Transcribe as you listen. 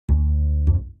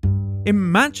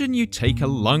Imagine you take a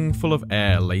lungful of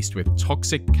air laced with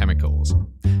toxic chemicals.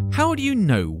 How do you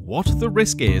know what the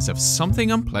risk is of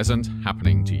something unpleasant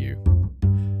happening to you?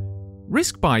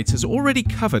 Risk Bites has already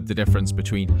covered the difference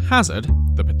between hazard,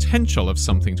 the potential of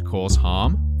something to cause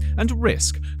harm, and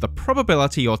risk, the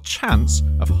probability or chance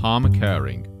of harm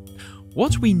occurring.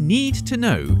 What we need to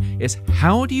know is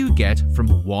how do you get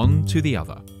from one to the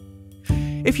other?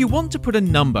 If you want to put a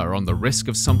number on the risk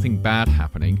of something bad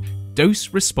happening, dose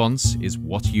response is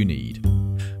what you need.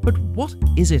 But what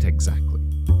is it exactly?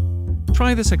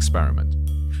 Try this experiment.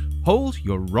 Hold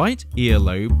your right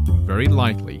earlobe very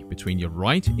lightly between your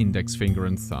right index finger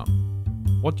and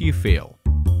thumb. What do you feel?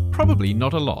 Probably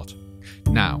not a lot.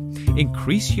 Now,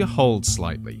 increase your hold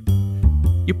slightly.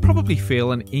 You probably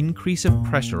feel an increase of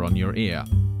pressure on your ear.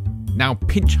 Now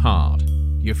pinch hard.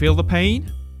 Do you feel the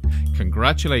pain?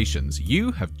 Congratulations,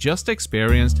 you have just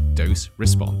experienced dose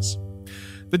response.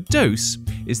 The dose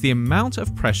is the amount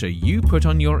of pressure you put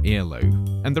on your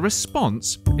earlobe, and the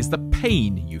response is the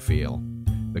pain you feel.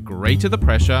 The greater the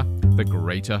pressure, the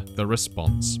greater the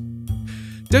response.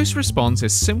 Dose response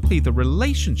is simply the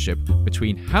relationship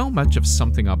between how much of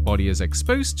something our body is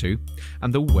exposed to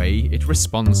and the way it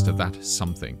responds to that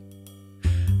something.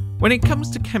 When it comes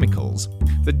to chemicals,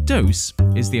 the dose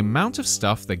is the amount of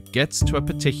stuff that gets to a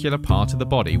particular part of the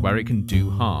body where it can do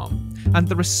harm, and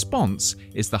the response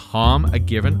is the harm a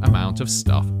given amount of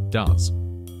stuff does.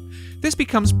 This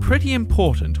becomes pretty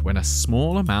important when a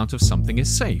small amount of something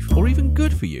is safe or even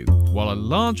good for you, while a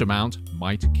large amount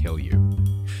might kill you.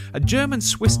 A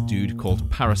German-Swiss dude called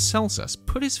Paracelsus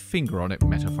put his finger on it,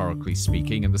 metaphorically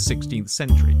speaking, in the 16th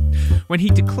century, when he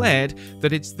declared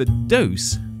that it's the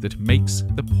dose that makes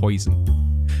the poison.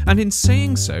 And in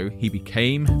saying so, he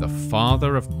became the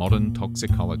father of modern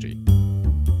toxicology.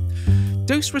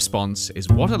 Dose response is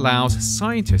what allows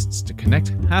scientists to connect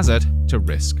hazard to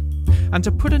risk, and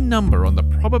to put a number on the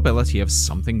probability of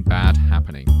something bad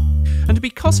happening. And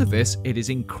because of this, it is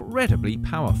incredibly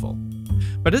powerful.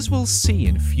 But as we'll see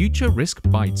in future Risk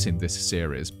Bites in this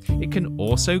series, it can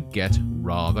also get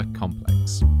rather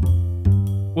complex.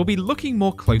 We'll be looking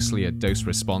more closely at dose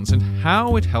response and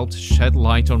how it helps shed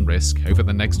light on risk over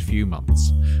the next few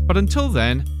months. But until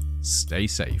then, stay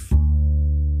safe.